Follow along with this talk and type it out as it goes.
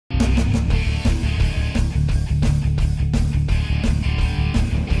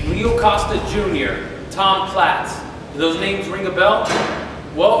Costa Jr., Tom Platz. Do those names ring a bell?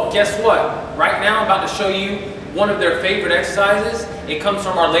 Well, guess what? Right now I'm about to show you one of their favorite exercises. It comes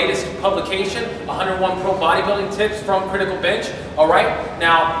from our latest publication, 101 Pro Bodybuilding Tips from Critical Bench. All right,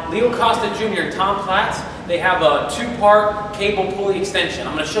 now Leo Costa Jr. and Tom Platz, they have a 2-part cable pulley extension.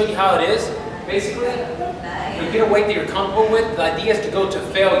 I'm going to show you how it is. Basically, you get a weight that you're comfortable with. The idea is to go to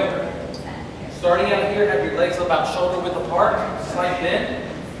failure. Starting out here, have your legs about shoulder width apart, slide it in,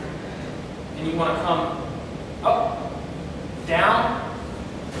 and you want to come up, down,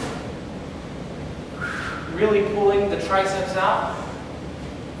 really pulling the triceps out.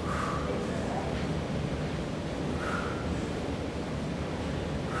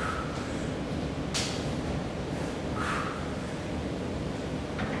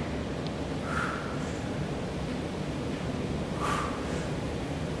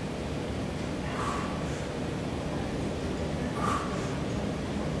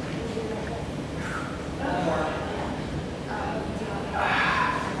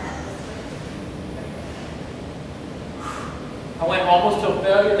 I went almost to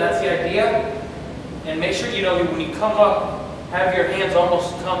failure, that's the idea. And make sure, you know, when you come up, have your hands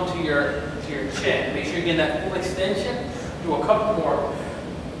almost come to your chin. Make sure you're getting that full extension. Do a couple more.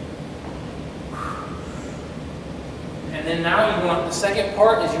 And then now you want, the second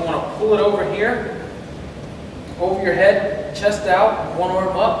part is you want to pull it over here, over your head, chest out, one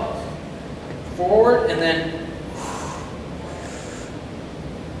arm up, forward, and then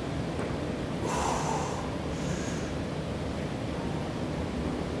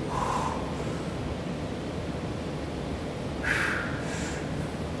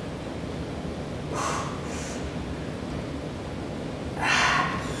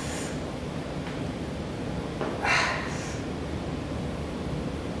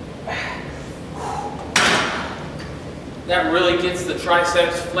that really gets the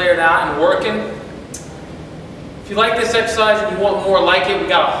triceps flared out and working. If you like this exercise and you want more like it, we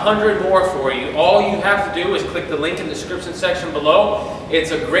got 100 more for you. All you have to do is click the link in the description section below.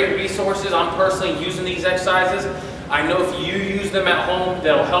 It's a great resource. I'm personally using these exercises. I know if you use them at home,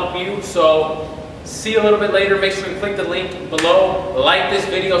 they'll help you. So see you a little bit later. Make sure you click the link below, like this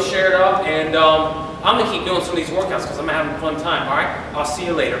video, share it up, and I'm gonna keep doing some of these workouts because I'm having a fun time. All right, I'll see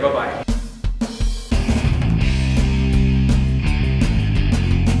you later. Bye-bye.